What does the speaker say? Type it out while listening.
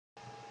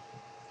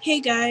Hey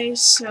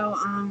guys,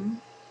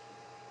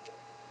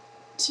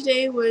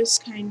 today was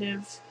kind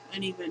of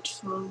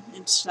uneventful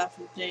and stuff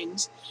and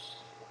things,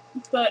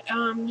 but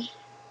Mom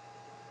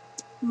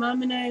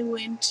and I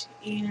went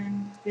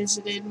and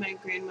visited my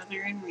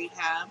grandmother in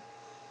rehab.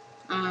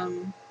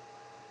 Um,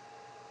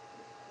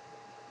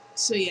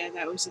 so yeah,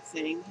 that was a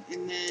thing,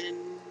 and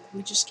then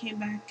we just came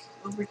back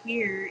over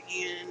here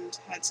and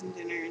had some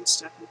dinner and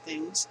stuff and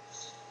things.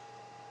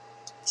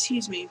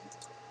 Excuse me.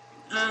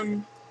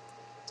 Um,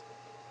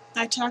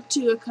 I talked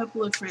to a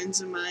couple of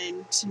friends of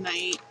mine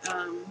tonight,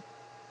 and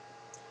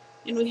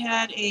we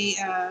had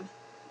a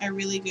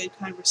really good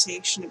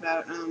conversation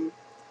about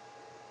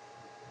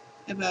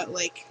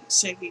like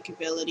psychic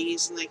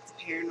abilities and like the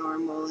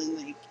paranormal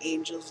and like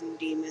angels and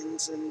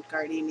demons and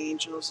guardian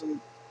angels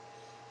and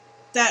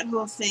that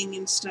whole thing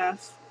and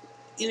stuff.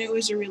 And it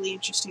was a really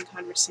interesting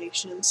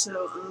conversation.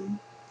 So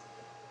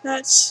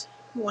that's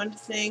one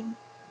thing.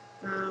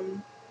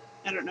 Um,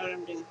 I don't know what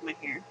I'm doing with my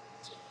hair.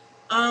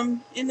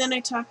 And then I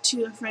talked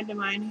to a friend of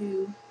mine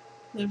who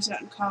lives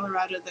out in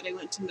Colorado that I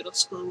went to middle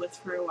school with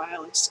for a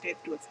while. I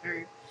Skyped with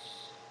her.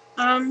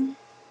 Um,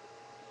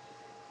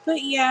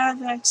 but yeah,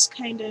 that's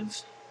kind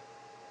of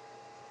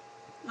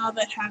all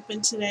that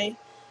happened today.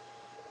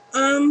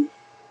 Um,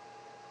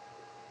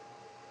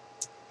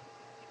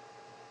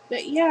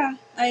 But yeah,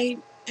 I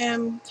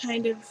am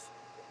kind of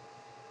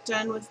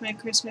done with my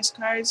Christmas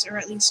cards, or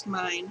at least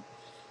mine.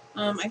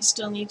 I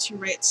still need to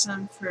write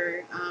some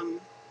for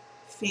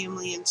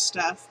family and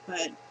stuff,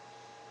 but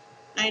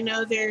I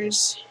know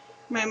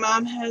my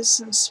mom has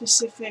some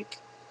specific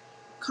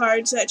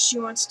cards that she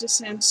wants to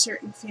send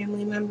certain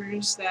family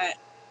members that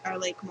are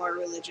like more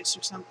religious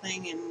or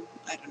something, and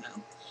I don't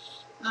know.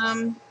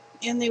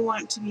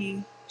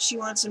 And she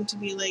wants them to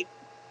be like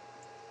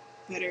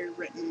better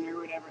written or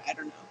whatever, I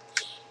don't know.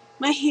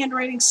 My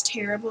handwriting's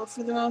terrible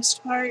for the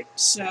most part,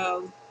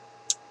 so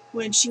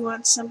when she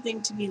wants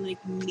something to be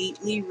like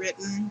neatly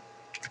written,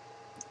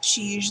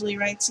 she usually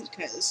writes it,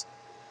 because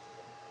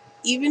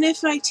even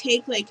if I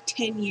take like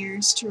 10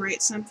 years to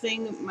write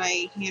something,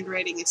 my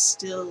handwriting is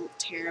still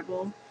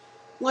terrible.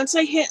 Once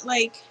I hit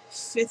like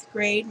 5th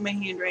grade, my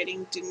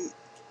handwriting didn't,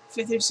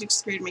 5th or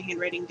 6th grade, my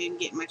handwriting didn't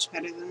get much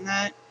better than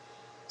that.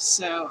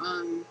 So,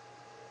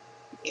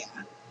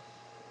 yeah.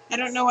 I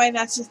don't know why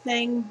that's a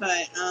thing,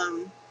 but,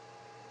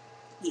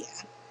 yeah.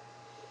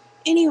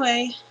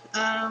 Anyway,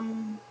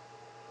 I'm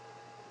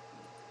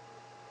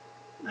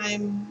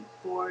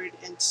bored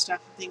and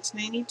stuff and things,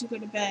 and I need to go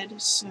to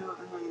bed, so,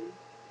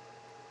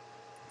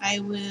 I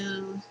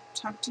will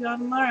talk to you all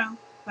tomorrow.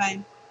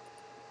 Bye.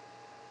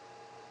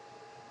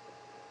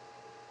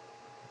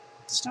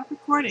 Stop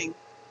recording.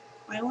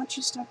 Why won't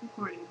you stop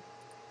recording?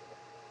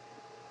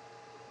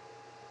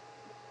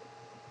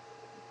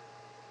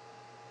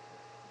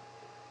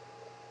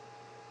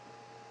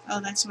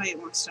 Oh, that's why it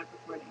won't stop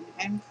recording.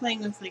 I'm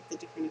playing with like the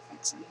different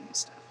effects on here and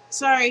stuff.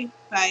 Sorry.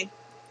 Bye.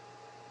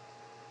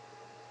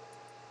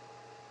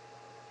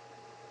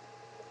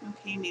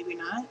 Okay, maybe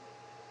not.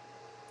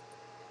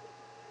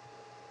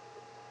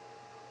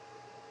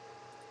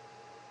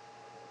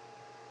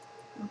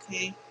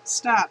 Okay,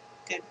 stop.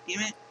 God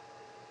damn it.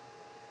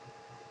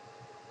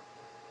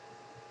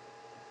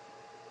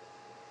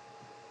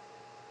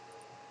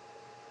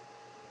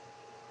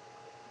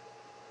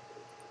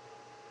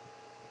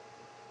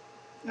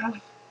 Ugh.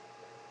 Are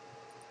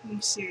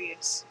you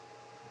serious?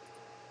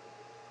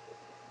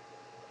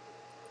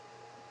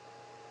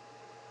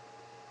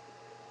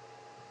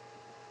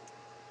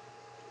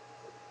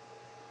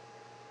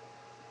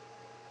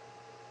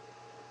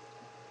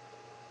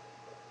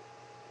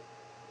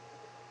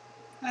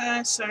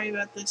 Sorry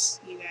about this,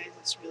 you guys.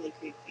 It's really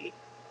creepy.